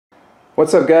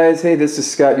What's up, guys? Hey, this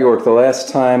is Scott York. The last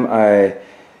time I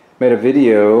made a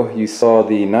video, you saw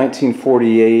the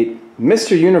 1948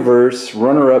 Mr. Universe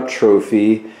runner-up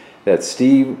trophy that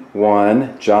Steve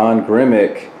won. John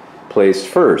Grimmick placed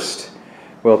first.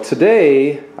 Well,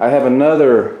 today I have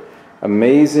another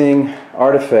amazing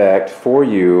artifact for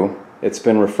you. It's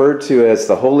been referred to as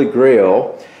the Holy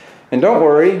Grail. And don't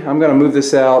worry, I'm going to move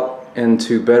this out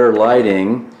into better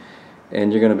lighting,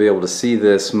 and you're going to be able to see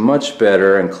this much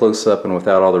better and close up and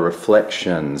without all the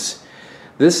reflections.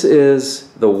 This is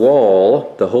the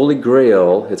wall, the Holy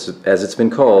Grail, as it's been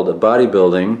called, of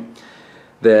bodybuilding,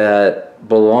 that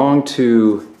belonged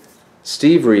to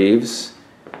Steve Reeves.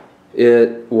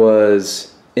 It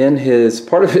was in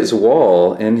part of his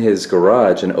wall in his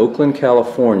garage in Oakland,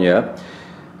 California.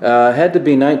 Had to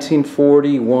be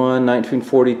 1941,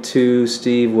 1942.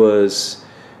 Steve was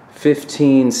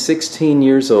 15, 16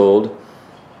 years old,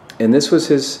 and this was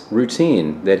his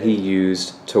routine that he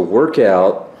used to work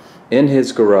out in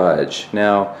his garage.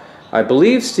 Now, I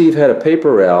believe Steve had a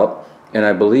paper route, and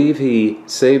I believe he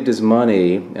saved his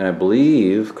money, and I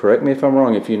believe, correct me if I'm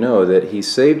wrong if you know, that he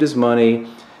saved his money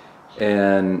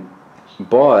and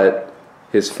bought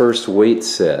his first weight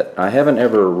set. I haven't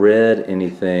ever read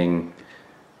anything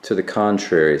to the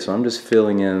contrary, so I'm just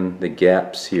filling in the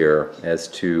gaps here as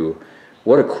to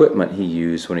what equipment he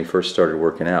used when he first started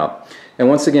working out. And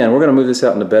once again, we're going to move this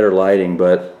out into better lighting,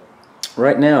 but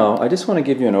right now I just want to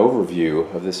give you an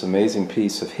overview of this amazing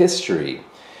piece of history.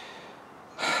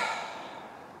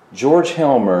 George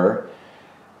Helmer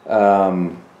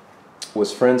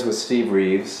was friends with Steve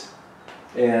Reeves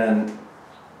and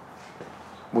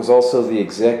was also the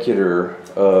executor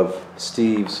of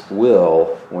Steve's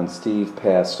will when Steve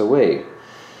passed away.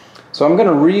 So I'm going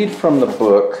to read from the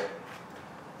book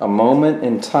A Moment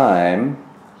in Time,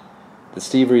 the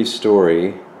Steve Reeves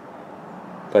story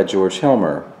by George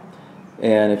Helmer.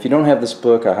 And if you don't have this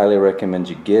book, I highly recommend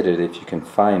you get it if you can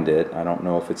find it. I don't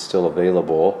know if it's still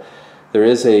available. There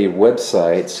is a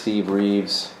website,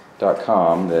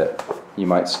 stevereeves.com, that you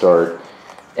might start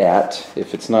at.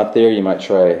 If it's not there, you might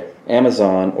try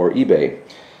Amazon or eBay.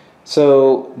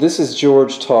 So this is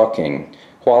George talking.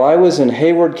 While I was in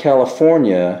Hayward,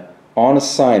 California on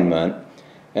assignment,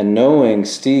 and knowing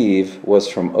Steve was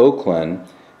from Oakland,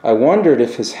 I wondered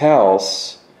if his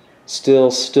house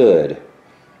still stood.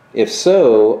 If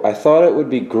so, I thought it would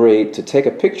be great to take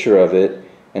a picture of it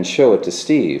and show it to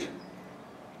Steve.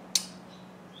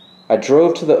 I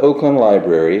drove to the Oakland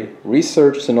Library,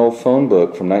 researched an old phone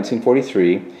book from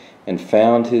 1943, and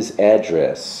found his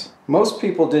address. Most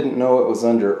people didn't know it was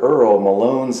under Earl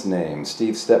Malone's name,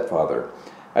 Steve's stepfather.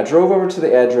 I drove over to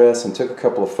the address and took a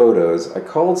couple of photos. I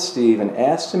called Steve and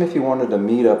asked him if he wanted to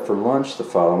meet up for lunch the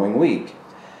following week.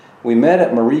 We met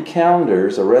at Marie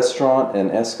Callender's, a restaurant in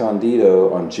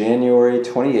Escondido, on January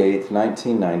 28,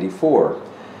 1994.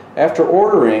 After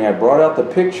ordering, I brought out the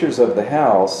pictures of the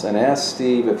house and asked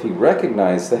Steve if he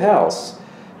recognized the house.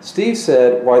 Steve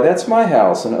said, "Why, that's my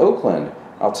house in Oakland.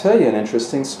 I'll tell you an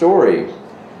interesting story.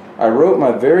 I wrote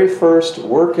my very first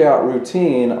workout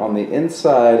routine on the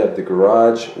inside of the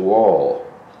garage wall.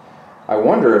 I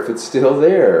wonder if it's still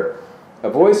there." A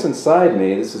voice inside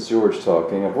me, this is George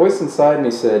talking, a voice inside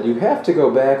me said, "You have to go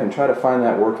back and try to find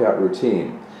that workout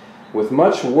routine." With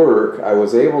much work, I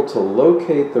was able to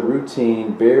locate the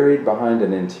routine buried behind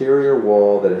an interior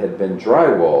wall that had been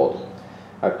drywalled.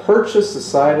 I purchased the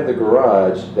side of the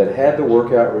garage that had the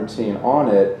workout routine on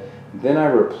it. Then I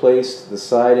replaced the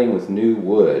siding with new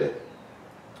wood.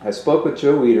 I spoke with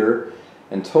Joe Weider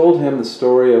and told him the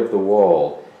story of the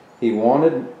wall. He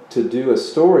wanted to do a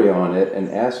story on it and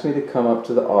asked me to come up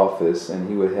to the office, and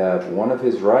he would have one of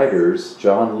his writers,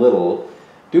 John Little,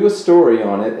 do a story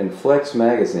on it in Flex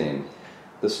magazine.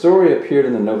 The story appeared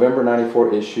in the November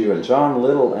 '94 issue, and John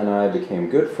Little and I became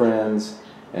good friends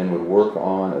and would work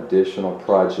on additional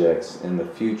projects in the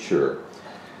future.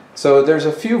 So there's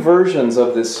a few versions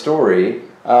of this story.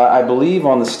 I believe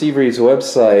on the Steve Reeves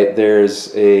website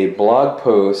there's a blog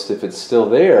post, if it's still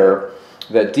there,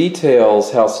 that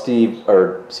details how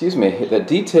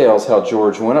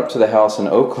George went up to the house in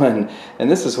Oakland, and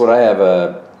this is what I have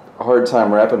a hard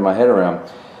time wrapping my head around.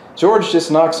 George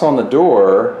just knocks on the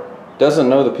door, doesn't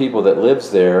know the people that lives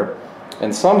there,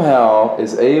 and somehow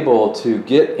is able to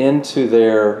get into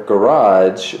their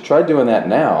garage. Try doing that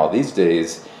now, these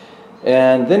days.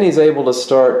 And then he's able to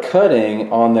start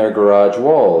cutting on their garage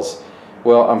walls.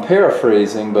 Well, I'm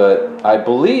paraphrasing, but I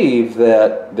believe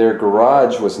that their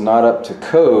garage was not up to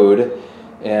code,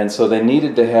 and so they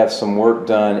needed to have some work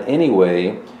done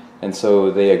anyway, and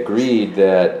so they agreed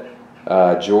that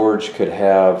George could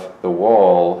have the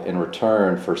wall in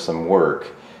return for some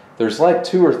work. There's like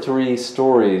 2 or 3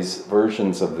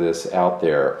 versions of this out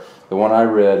there. The one I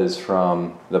read is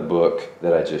from the book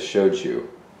that I just showed you.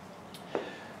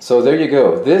 So there you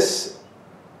go. This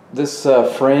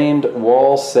framed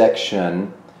wall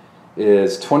section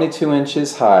is 22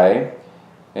 inches high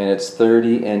and it's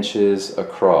 30 inches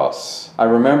across. I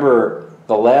remember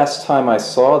the last time I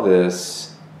saw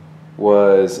this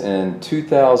was in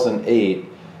 2008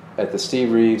 at the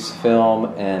Steve Reeves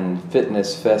Film and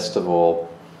Fitness Festival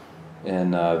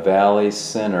in Valley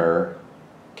Center,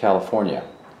 California.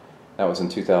 That was in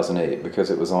 2008 because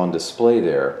it was on display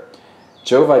there.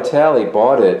 Joe Vitale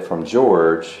bought it from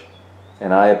George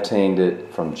and I obtained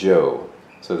it from Joe.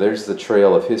 So there's the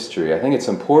trail of history. I think it's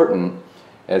important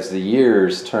as the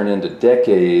years turn into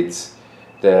decades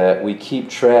that we keep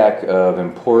track of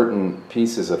important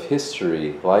pieces of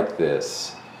history like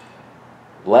this.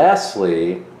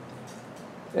 Lastly,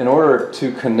 in order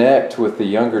to connect with the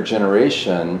younger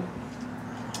generation,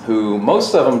 who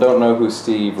most of them don't know who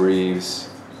Steve Reeves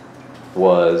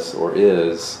was or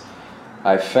is,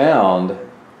 I found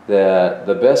that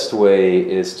the best way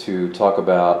is to talk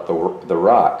about The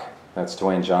Rock. That's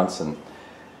Dwayne Johnson.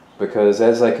 Because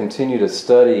as I continue to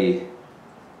study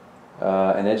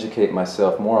and educate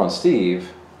myself more on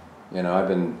Steve, you know, I've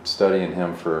been studying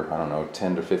him for, I don't know,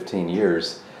 10 to 15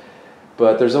 years,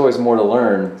 but there's always more to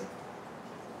learn,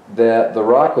 that The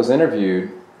Rock was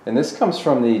interviewed, and this comes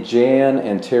from the Jan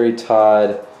and Terry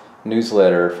Todd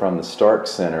newsletter from the Stark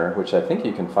Center, which I think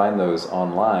you can find those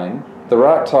online. The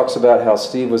Rock talks about how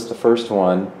Steve was the first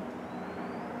one.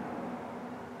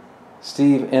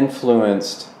 Steve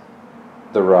influenced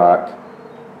The Rock.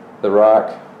 The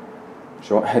Rock,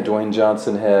 Dwayne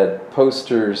Johnson, had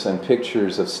posters and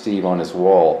pictures of Steve on his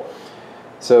wall.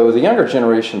 So the younger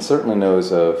generation certainly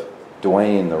knows of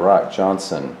Dwayne The Rock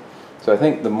Johnson. So I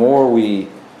think the more we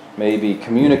maybe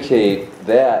communicate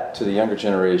that to the younger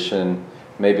generation,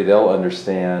 maybe they'll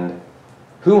understand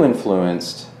who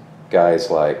influenced guys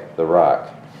like The Rock.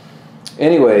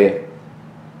 Anyway,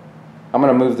 I'm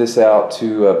going to move this out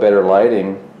to better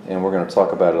lighting, and we're going to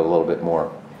talk about it a little bit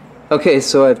more. Okay,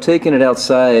 so I've taken it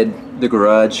outside the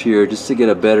garage here just to get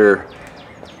a better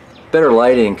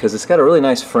lighting, because it's got a really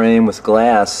nice frame with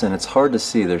glass and it's hard to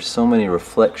see. There's so many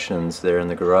reflections there in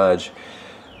the garage.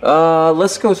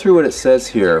 Let's go through what it says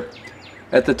here.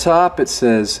 At the top it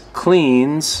says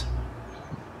cleans,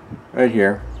 right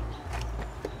here.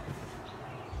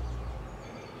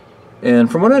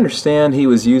 And from what I understand, he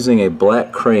was using a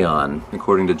black crayon,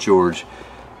 according to George.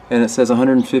 And it says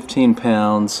 115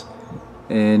 pounds,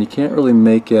 and you can't really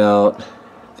make out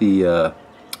the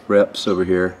reps over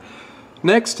here.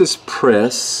 Next is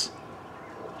press.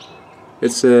 It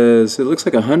says, it looks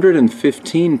like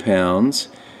 115 pounds,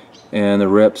 and the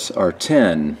reps are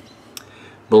 10.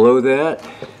 Below that,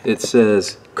 it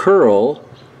says curl.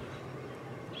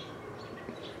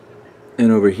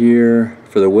 And over here,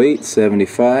 for the weight,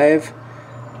 75,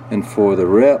 and for the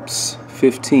reps,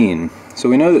 15. So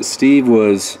we know that Steve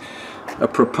was a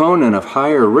proponent of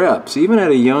higher reps. Even at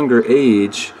a younger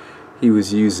age, he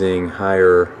was using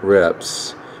higher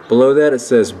reps. Below that it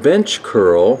says bench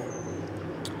curl.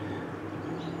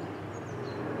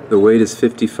 The weight is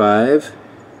 55,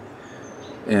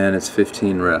 and it's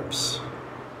 15 reps.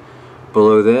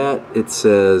 Below that it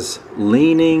says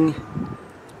leaning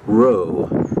row.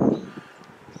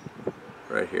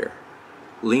 Right here.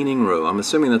 Leaning row. I'm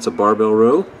assuming that's a barbell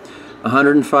row.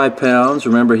 105 pounds.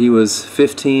 Remember, he was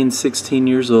 15, 16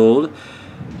 years old,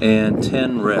 and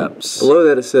 10 reps. Below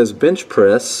that it says bench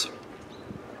press,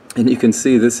 and you can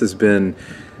see this has been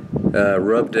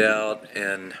rubbed out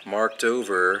and marked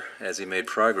over as he made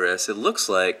progress. It looks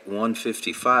like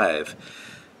 155,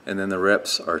 and then the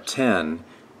reps are 10.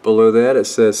 Below that it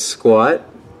says squat,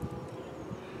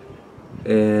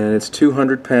 and it's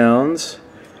 200 pounds.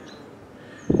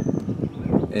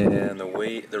 And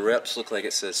the reps look like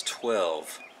it says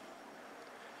 12.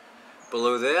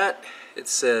 Below that, it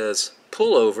says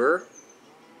pullover.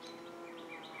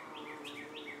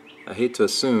 I hate to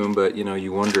assume, but you know,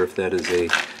 you wonder if that is a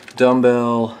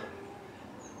dumbbell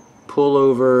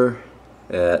pullover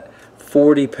at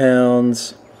 40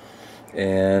 pounds.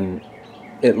 And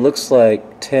it looks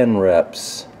like 10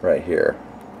 reps right here.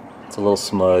 It's a little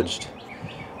smudged.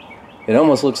 It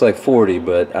almost looks like 40,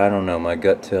 but I don't know, my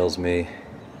gut tells me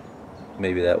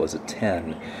maybe that was a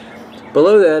 10.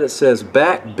 Below that it says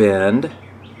back bend,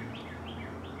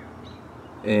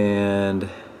 and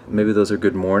maybe those are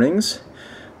good mornings.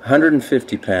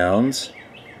 150 pounds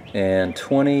and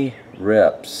 20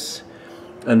 reps.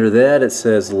 Under that it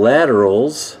says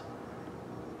laterals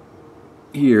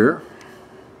here,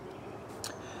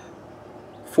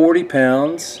 40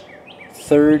 pounds,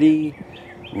 30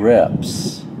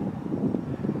 reps.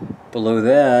 Below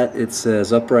that it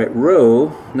says upright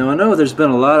row. Now I know there's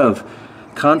been a lot of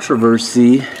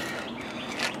controversy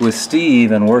with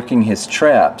Steve and working his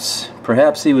traps.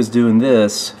 Perhaps he was doing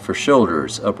this for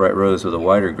shoulders, upright rows with a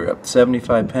wider grip.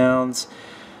 75 pounds,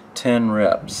 10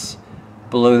 reps.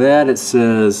 Below that it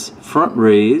says front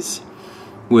raise,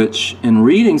 which in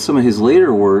reading some of his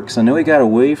later works, I know he got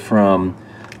away from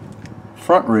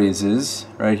front raises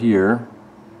right here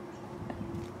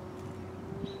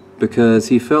because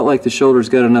he felt like the shoulders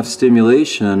got enough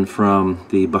stimulation from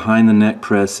the behind the neck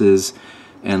presses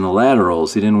and the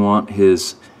laterals. He didn't want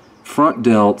his front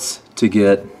delts to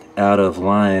get out of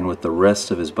line with the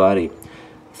rest of his body.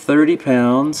 30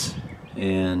 pounds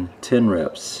and 10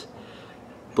 reps.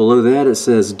 Below that it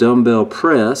says dumbbell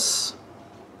press,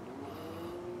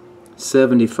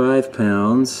 75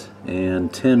 pounds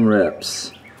and 10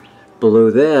 reps.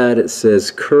 Below that it says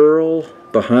curl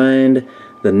behind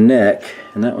the neck,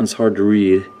 and that one's hard to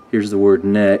read. Here's the word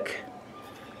neck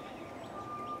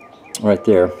right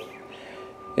there,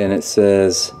 and it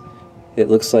says, it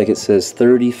looks like it says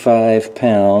 35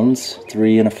 pounds,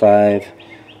 3 and a 5,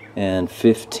 and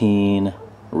 15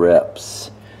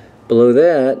 reps. Below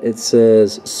that it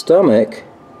says stomach,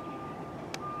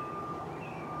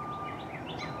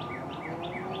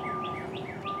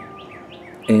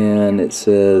 and it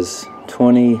says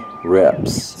 20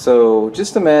 reps. So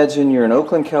just imagine you're in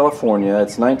Oakland, California.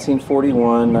 It's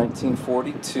 1941,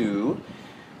 1942.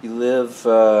 You live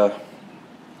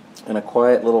in a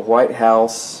quiet little white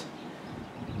house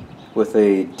with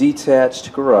a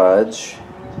detached garage.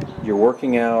 You're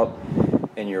working out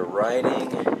and you're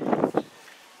writing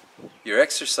your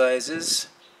exercises,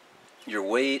 your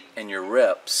weight, and your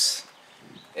reps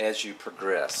as you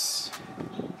progress.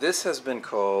 This has been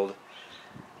called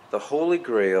the Holy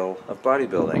Grail of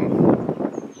bodybuilding.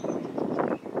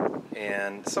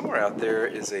 And somewhere out there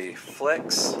is a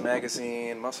Flex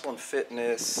magazine, Muscle and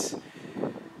Fitness,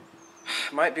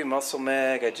 might be Muscle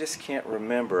Mag, I just can't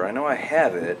remember. I know I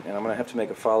have it, and I'm going to have to make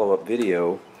a follow-up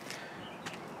video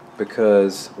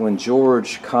because when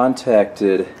George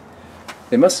contacted,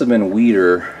 it must have been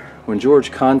Weider, when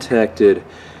George contacted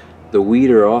the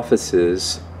Weider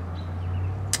offices,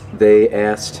 they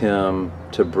asked him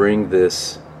to bring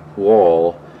this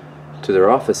wall to their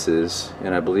offices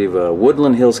in, I believe,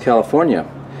 Woodland Hills, California.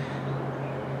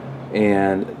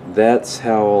 And that's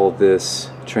how all this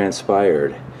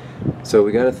transpired. So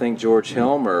we got to thank George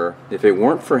Helmer. If it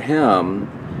weren't for him,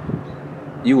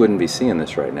 you wouldn't be seeing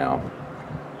this right now.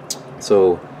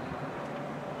 So,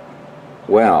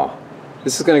 wow.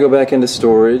 This is going to go back into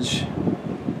storage.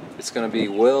 It's going to be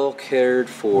well cared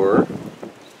for.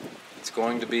 It's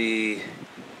going to be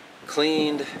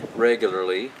cleaned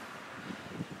regularly.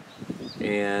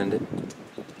 And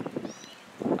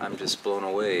I'm just blown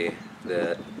away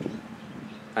that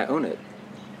I own it.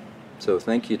 So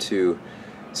thank you to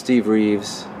Steve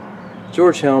Reeves,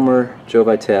 George Helmer, Joe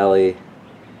Vitale.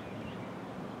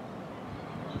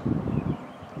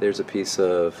 There's a piece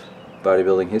of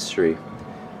bodybuilding history.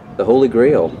 The Holy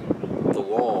Grail, the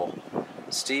wall,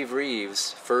 Steve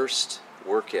Reeves' first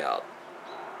workout.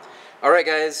 Alright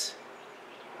guys,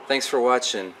 thanks for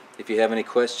watching. If you have any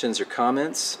questions or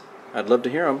comments, I'd love to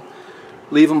hear them.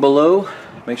 Leave them below.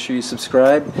 Make sure you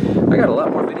subscribe. I got a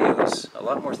lot more videos, a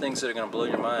lot more things that are going to blow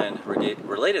your mind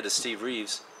related to Steve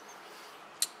Reeves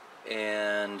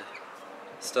and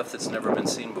stuff that's never been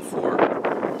seen before.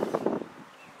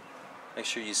 Make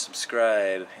sure you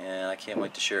subscribe, and I can't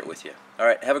wait to share it with you.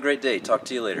 Alright, have a great day. Talk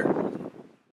to you later.